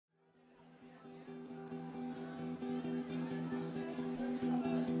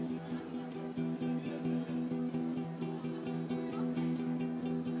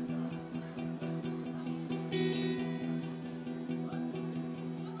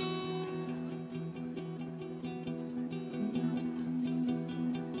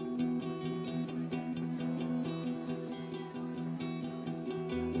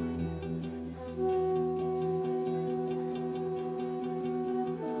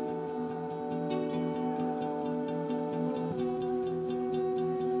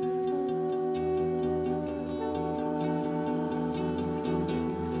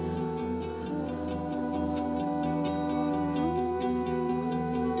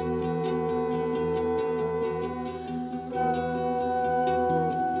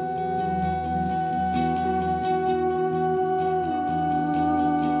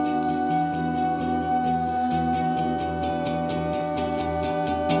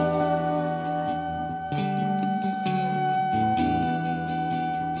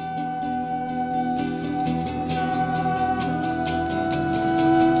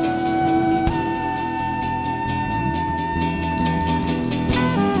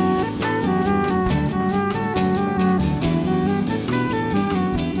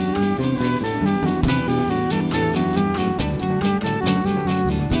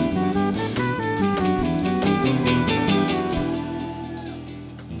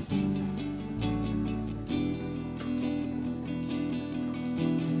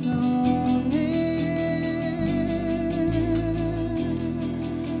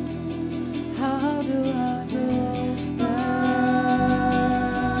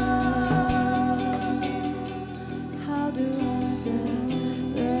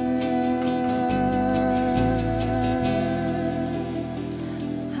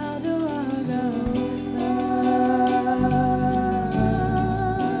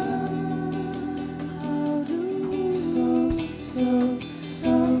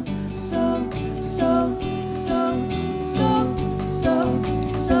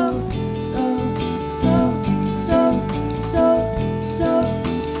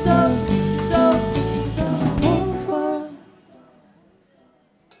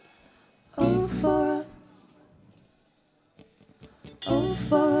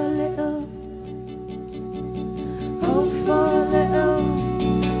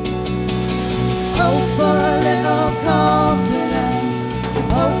confidence.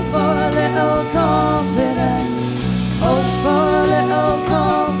 Hope for a little confidence. Hope for a little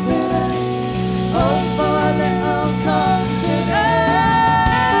confidence. Hope for a little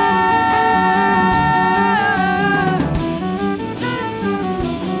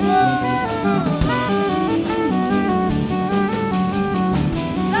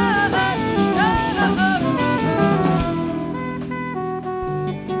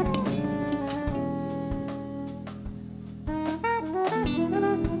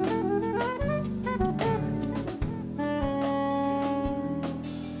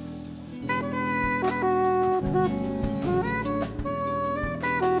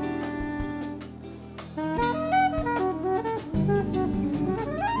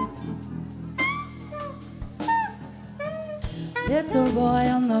Little boy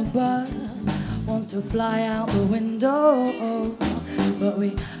on the bus wants to fly out the window, but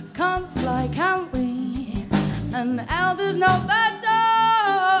we can't fly, can we? And Elder's no better.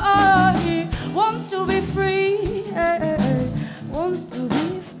 He wants to be free, wants to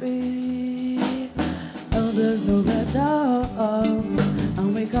be free. Elder's no better,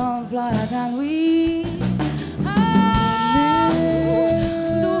 and we can't fly, can we?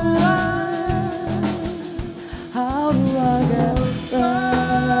 How do I get there?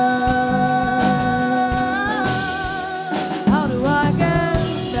 How do I get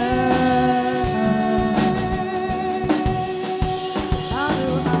there? How do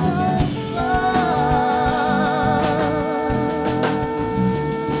I get there?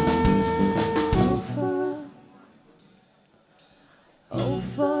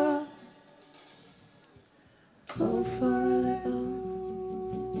 Oh for a little.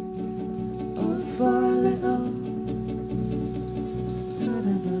 Oh for a little.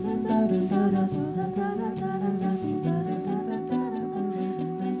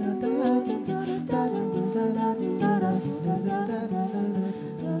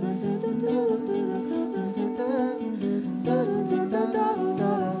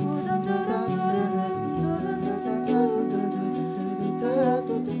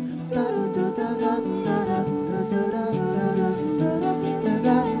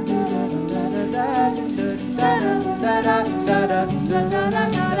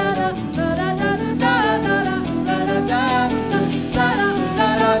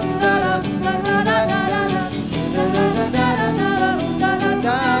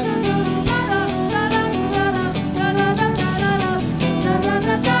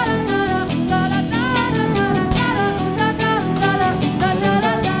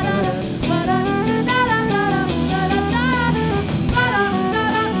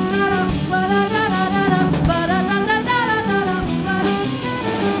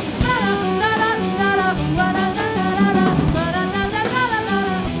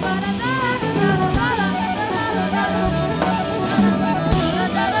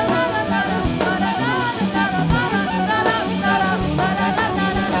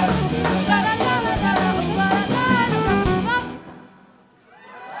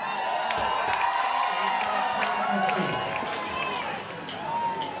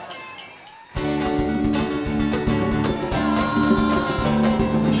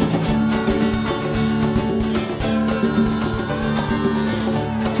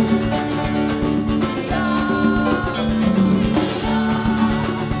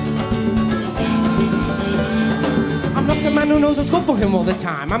 Who knows what's good for him all the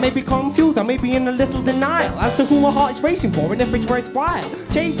time? I may be confused, I may be in a little denial as to who my heart is racing for and if it's worthwhile.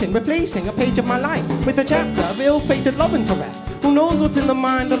 Chasing, replacing a page of my life with a chapter of ill-fated love interest. Who knows what's in the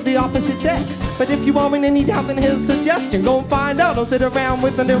mind of the opposite sex? But if you are in any doubt, then here's a suggestion. Go and find out, don't sit around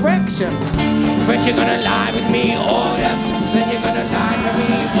with an erection. First you're gonna lie with me, oh yes. Then you're gonna lie to me,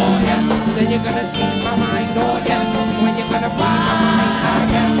 oh yes. Then you're gonna tease my mind, oh yes. When you're gonna free my mind, I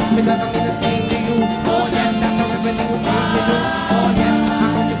guess. Because I'm in the same to you, oh yes. After everything you made me do, oh yes. I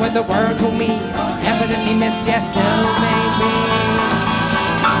thought you were the word to me. Evidently miss yes, no, maybe.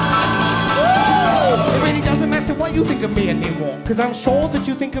 It really doesn't matter what you think of me anymore, cause I'm sure that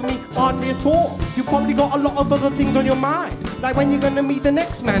you think of me hardly at all. You probably got a lot of other things on your mind, like when you're gonna meet the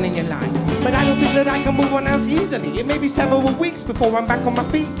next man in your life. But I don't think that I can move on as easily. It may be several weeks before I'm back on my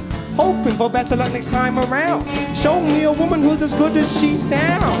feet, hoping for better luck next time around. Show me a woman who's as good as she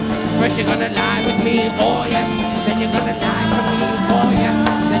sounds. First you're gonna lie with me, oh yes. Then you're gonna lie to me, oh yes.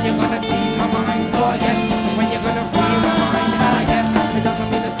 Then you're gonna tease my mind, oh yes. When you're gonna free my mind, I guess. It doesn't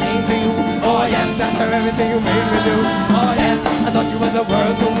mean the same to you, oh yes. After everything you made me do, oh yes. I thought you were the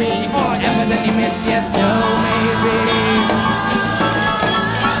world to me, oh evidently miss yes, no, maybe.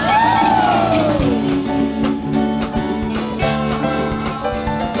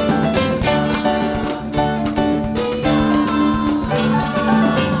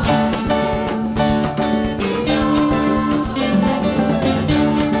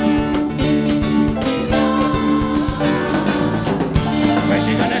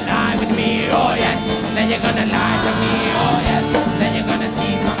 you're gonna lie to me, oh yes. Then you're gonna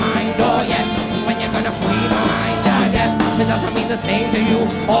tease my mind, oh yes. When you're gonna free my mind, I guess it doesn't mean the same to you,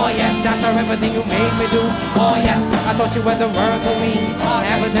 oh yes. After everything you made me do, oh yes. I thought you were the world to me,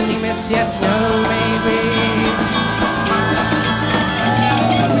 evidently miss, yes, no, maybe.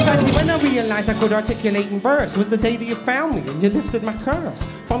 Precisely when I realized I could articulate in verse was the day that you found me and you lifted my curse.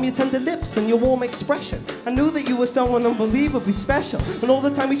 From your tender lips and your warm expression, I knew that you were someone unbelievably special. And all the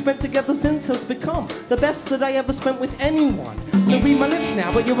time we spent together since has become the best that I ever spent with anyone. So read my lips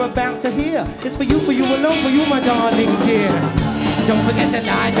now, what you're about to hear. It's for you alone, for you, my darling dear. Don't forget to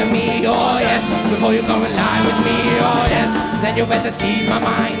lie to me, oh yes. Before you go and lie with me, oh yes. Then you better tease my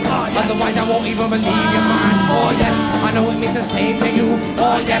mind, otherwise I won't even believe your mind. Oh yes, I know it means the same to you.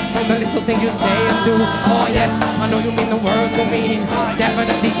 Oh yes, from the little things you say and do. Oh yes, I know you mean the world to me.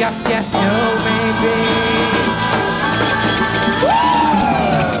 Definitely just yes, no, maybe.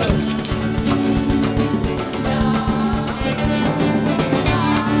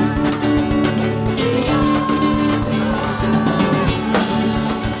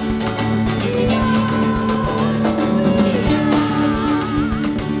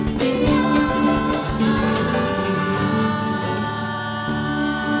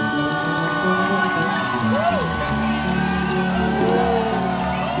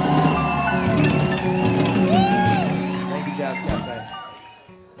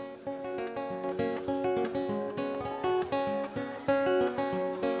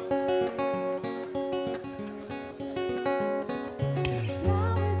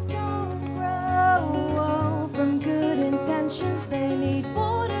 They need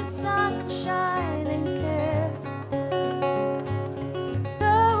water, sunshine, and care.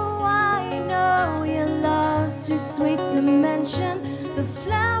 Though I know your love's too sweet to mention, the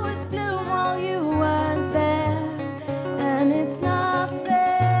flowers bloom while you weren't there, and it's not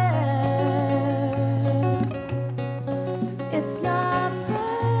fair. It's not fair.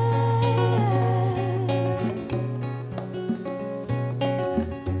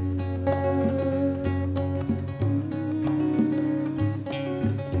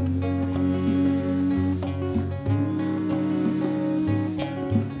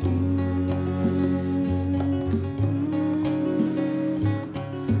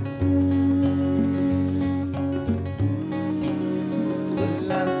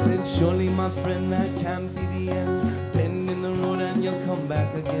 Surely, my friend, that can't be the end. Bend in the road and you'll come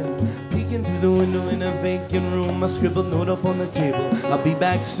back again. Peeking through the window in a vacant room, a scribbled note up on the table. I'll be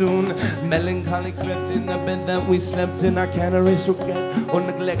back soon. Melancholy crept in the bed that we slept in. I can't erase regret or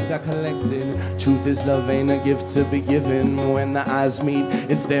neglect I collected. Truth is, love ain't a gift to be given. When the eyes meet,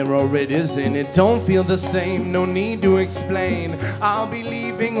 it's there or it isn't. It don't feel the same, no need to explain. I'll be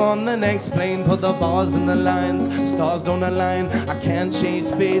leaving on the next plane. Put the bars and the lines, stars don't align. I can't chase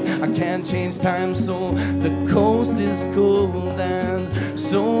fate, I can't change time. So the coast is cold and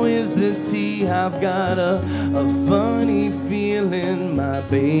so is the tea. I've got a funny feeling my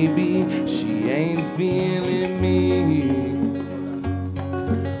baby, she ain't feeling me.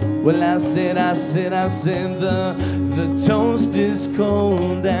 Well, I said the toast is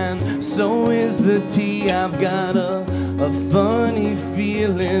cold and so is the tea. I've got a funny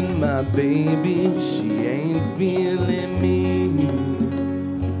feeling my baby, she ain't feeling me.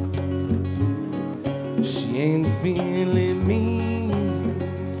 She ain't feeling me.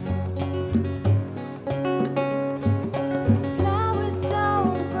 Flowers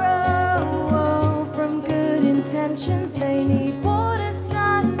don't grow from good intentions. They need water,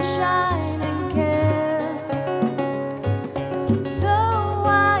 sunshine, and care. Though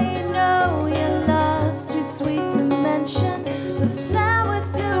I know your love's too sweet to mention, the flowers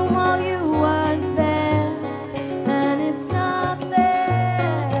bloom while you weren't there, and it's not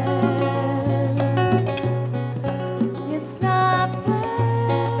fair. It's not fair.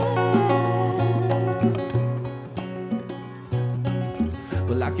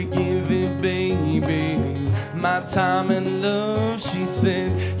 Well, I could give it, baby, my time and love. She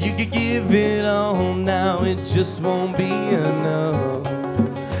said you could give it all now, it just won't be enough.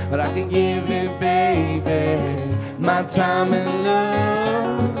 But I can give it, baby, my time and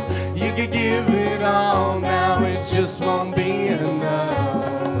love. You could give it all now, it just won't be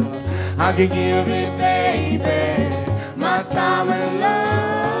enough. I could give it, baby, my time and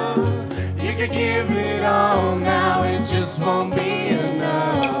love. You could give it all now, it just won't be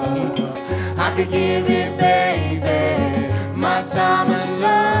enough. I could give it, baby, my time and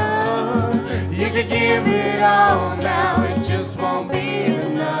love. You could give it all now, it just won't be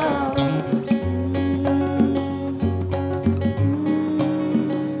enough.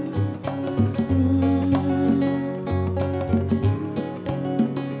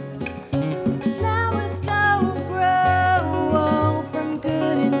 Flowers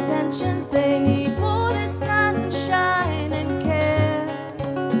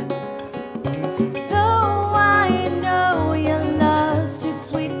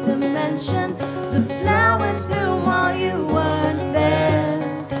The flowers bloom while you weren't there,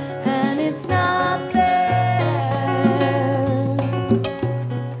 and it's not fair.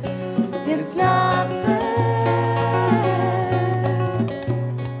 It's not fair.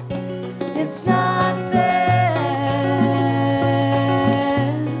 It's not fair.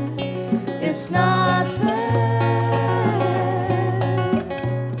 It's not fair.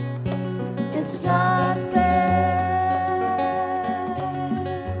 It's not fair.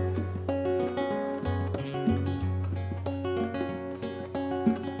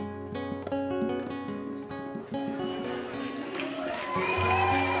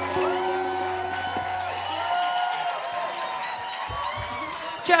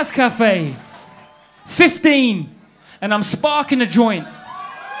 Jazz Cafe, 15, and I'm sparking a joint.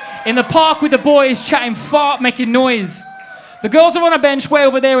 In the park with the boys, chatting fart, making noise. The girls are on a bench way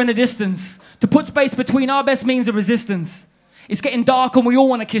over there in the distance to put space between our best means of resistance. It's getting dark and we all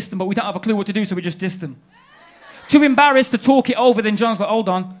want to kiss them, but we don't have a clue what to do, so we just diss them. Too embarrassed to talk it over, then John's like, hold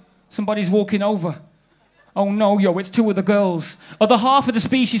on, somebody's walking over. Oh no, yo, it's two of the girls. Other half of the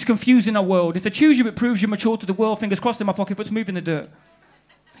species confusing our world. If they choose you, it proves you're mature to the world. Fingers crossed in my pocket, foot's moving the dirt.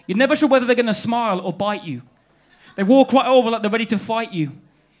 You're never sure whether they're going to smile or bite you. They walk right over like they're ready to fight you.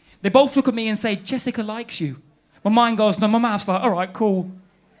 They both look at me and say, Jessica likes you. My mind goes, no, my mouth's like, all right, cool.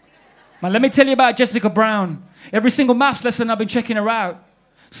 Man, let me tell you about Jessica Brown. Every single maths lesson I've been checking her out.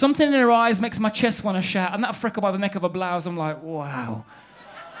 Something in her eyes makes my chest want to shout, and that freckle by the neck of her blouse, I'm like, wow.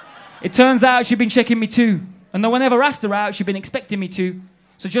 It turns out she'd been checking me too, and though I never asked her out, she'd been expecting me to.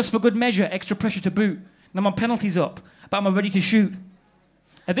 So just for good measure, extra pressure to boot. Now my penalty's up, but I'm ready to shoot.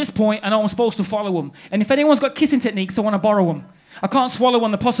 At this point, I know I'm supposed to follow them. And if anyone's got kissing techniques, I want to borrow them. I can't swallow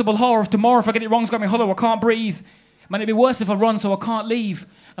on the possible horror of tomorrow. If I get it wrong, it's got me hollow. I can't breathe. Man, it'd be worse if I run, so I can't leave.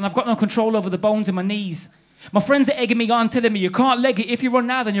 And I've got no control over the bones in my knees. My friends are egging me on, telling me, you can't leg it. If you run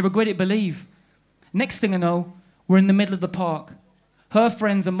now, then you regret it, believe. Next thing I know, we're in the middle of the park. Her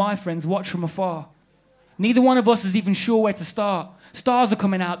friends and my friends watch from afar. Neither one of us is even sure where to start. Stars are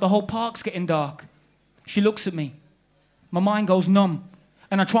coming out. The whole park's getting dark. She looks at me. My mind goes numb.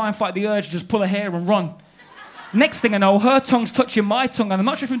 And I try and fight the urge to just pull her hair and run. Next thing I know, her tongue's touching my tongue, and I'm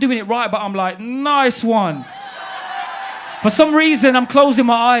not sure if I'm doing it right, but I'm like, nice one. For some reason, I'm closing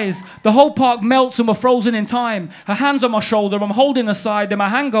my eyes. The whole park melts and we're frozen in time. Her hand's on my shoulder, I'm holding her side, then my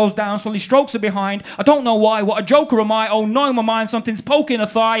hand goes down, slowly strokes her behind. I don't know why, what a joker am I? Oh no, in my mind, something's poking her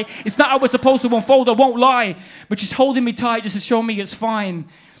thigh. It's not how we're supposed to unfold, I won't lie. But she's holding me tight just to show me it's fine.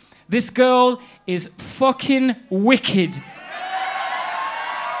 This girl is fucking wicked.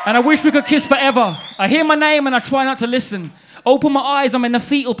 And I wish we could kiss forever. I hear my name and I try not to listen. Open my eyes, I'm in the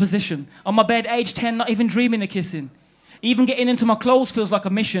fetal position. On my bed, age 10, not even dreaming of kissing. Even getting into my clothes feels like a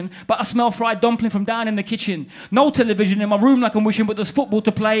mission, but I smell fried dumpling from down in the kitchen. No television in my room like I'm wishing, but there's football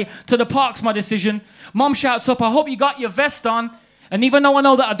to play. To the park's my decision. Mom shouts up, I hope you got your vest on. And even though I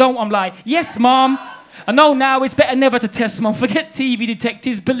know that I don't, I'm like, yes, Mom. I know now it's better never to test Mom. Forget TV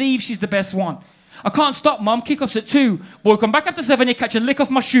detectives, believe she's the best one. I can't stop, Mum. Kickoff's at 2. Boy, come back after 7, you catch a lick off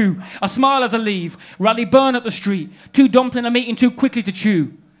my shoe. I smile as I leave. Rally burn up the street. 2 dumpling I'm eating too quickly to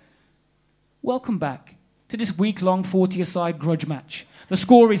chew. Welcome back to this week-long 40-a-side grudge match. The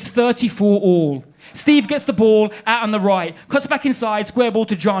score is 34-all. Steve gets the ball out on the right, cuts back inside, square ball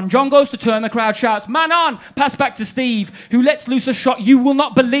to John. John goes to turn, the crowd shouts, man on! Pass back to Steve, who lets loose a shot you will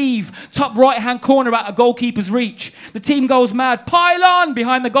not believe. Top right-hand corner out of goalkeeper's reach. The team goes mad, pile on!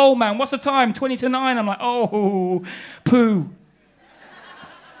 Behind the goal man, what's the time? 20-9. I'm like, oh, poo.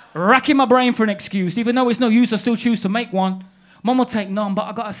 Racking my brain for an excuse, even though it's no use, I still choose to make one. Mum will take none, but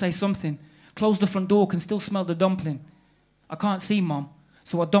I gotta say something. Close the front door, can still smell the dumpling. I can't see Mum,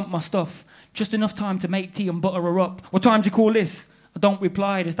 so I dump my stuff. Just enough time to make tea and butter her up. What time do you call this? I don't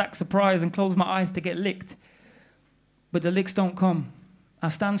reply, just act surprised and close my eyes to get licked. But the licks don't come. I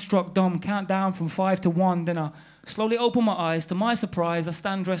stand struck dumb, count down from 5 to 1, then I slowly open my eyes. To my surprise, I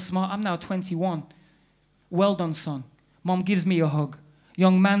stand dressed smart. I'm now 21. Well done, son. Mom gives me a hug.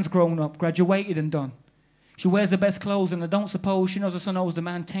 Young man's grown up, graduated and done. She wears the best clothes, and I don't suppose she knows her son owes the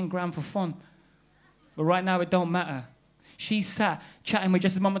man 10 grand for fun. But right now, it don't matter. She sat chatting with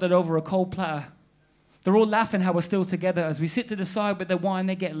just as Mum and Dad over a cold platter. They're all laughing how we're still together. As we sit to the side with their wine,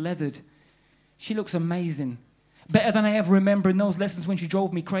 they get leathered. She looks amazing. Better than I ever remember in those lessons when she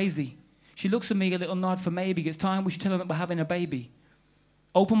drove me crazy. She looks at me, a little nod for maybe. It's time we should tell her that we're having a baby.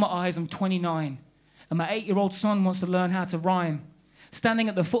 Open my eyes, I'm 29. And my 8-year-old son wants to learn how to rhyme. Standing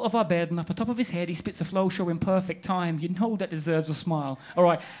at the foot of our bed, and up the top of his head, he spits a flow showing perfect time. You know that deserves a smile. All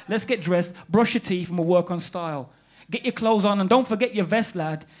right, let's get dressed, brush your teeth, and we'll work on style. Get your clothes on, and don't forget your vest,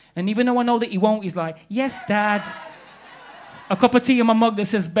 lad. And even though I know that he won't, he's like, yes, Dad. A cup of tea in my mug that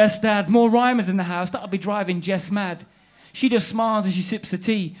says best dad. More rhymers in the house, that'll be driving Jess mad. She just smiles as she sips the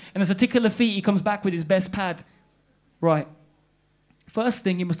tea, and as a tickle of feet, he comes back with his best pad. Right. First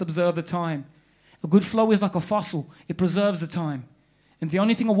thing, you must observe the time. A good flow is like a fossil. It preserves the time. And the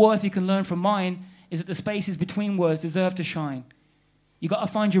only thing of worth you can learn from mine is that the spaces between words deserve to shine. You gotta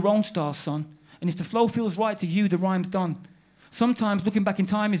find your own style, son. And if the flow feels right to you, the rhyme's done. Sometimes looking back in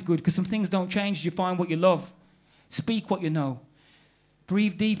time is good, because some things don't change as you find what you love. Speak what you know.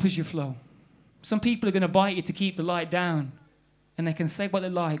 Breathe deep as you flow. Some people are gonna bite you to keep the light down. And they can say what they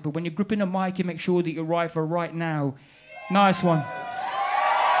like, but when you're gripping a mic, you make sure that you're right for right now. Nice one.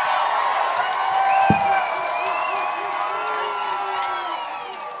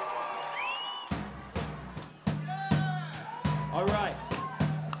 All right.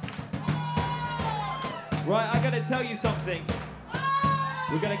 Right, I gotta tell you something.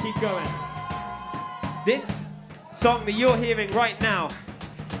 We're gonna keep going. This song that you're hearing right now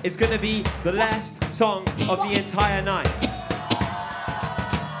is gonna be the last song of the entire night.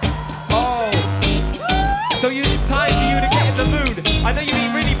 Oh. So it's time for you to get in the mood. I know you've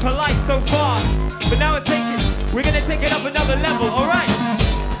been really polite so far, but now we're gonna take it up another level, all right?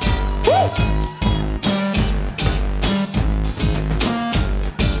 Woo!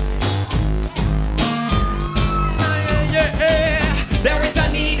 There is a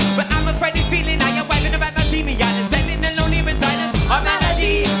need, but I'm afraid of feeling I am wiping about my demon island, standing alone here in silence. A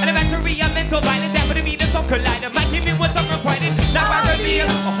melody and a battery of mental violence. That would be the song collider. Might give me what I'm requited. Now I reveal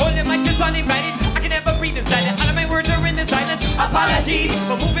a hole in my chest uninvited. I can never breathe inside it. All of my words are in the silence. Apologies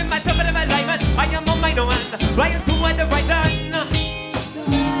for moving my tongue out of alignment. I am on my own, flying to the right turn.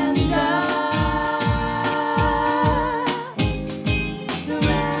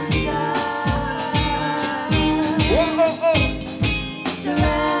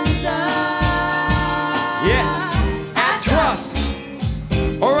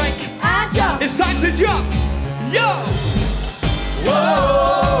 It's time to jump! Yo!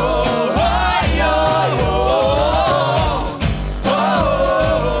 Whoa! Yo!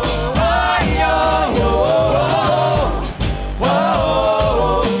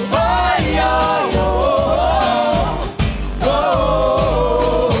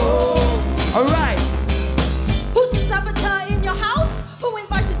 All right. Who's the saboteur in your house? Who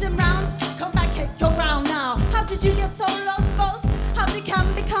invited him round? Come back, kick your ground now. How did you get so lost, boss? How they can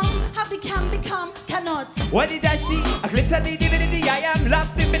become, cannot. What did I see? A glimpse of the divinity. I am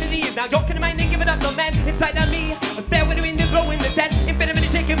lost infinity. Now joking in mind and giving up no man inside of me. I'm there with the wind and blowing the tent. Infinity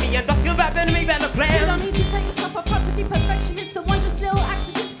shaking me and talking about the make better plans. You don't need to take yourself apart to be perfection. It's the wondrous little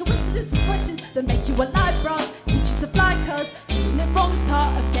accidents, coincidences, questions that make you alive, bro. Teach you to fly, cause getting it wrong's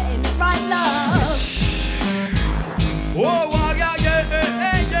part of getting it right, love. Whoa, whoa, yeah, yeah,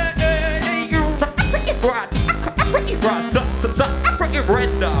 yeah, yeah, yeah, yeah. I bring it right. I bring it right. I bring it right.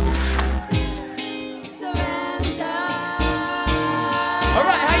 All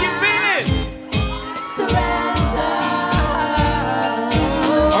right, how you feeling? Surrender.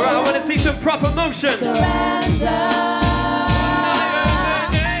 All right, I want to see some proper motion. Surrender.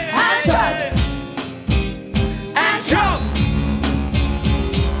 And trust. And jump.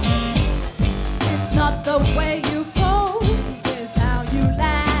 It's not the way you fall, it's how you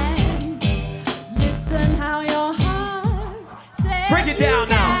land. Listen how your heart says Break it down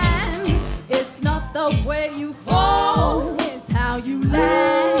you now. can. It's not the way you fall, it's how you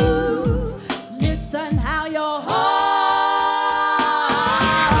land. Listen how your heart.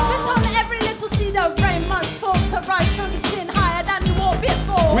 It's on every little seed of rain must fall to rise from the chin higher than you walked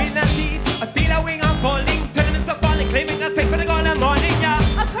before. With that seed, I feel a wing, I'm falling. Tournaments are falling, claiming a fake for the golden morning,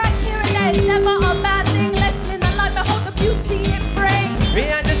 yeah. A crack here and there is never a bad thing. Let's live the life, behold the beauty it brings.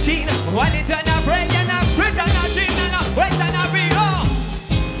 Behind the scene, why did you not pray and not preach and not dream and not wait and not be all?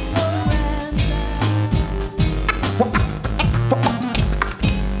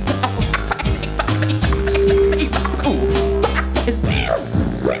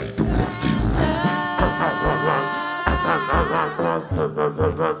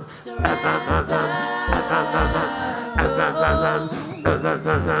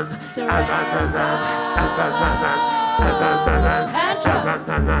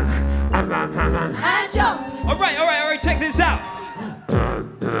 And jump. All right, check this out.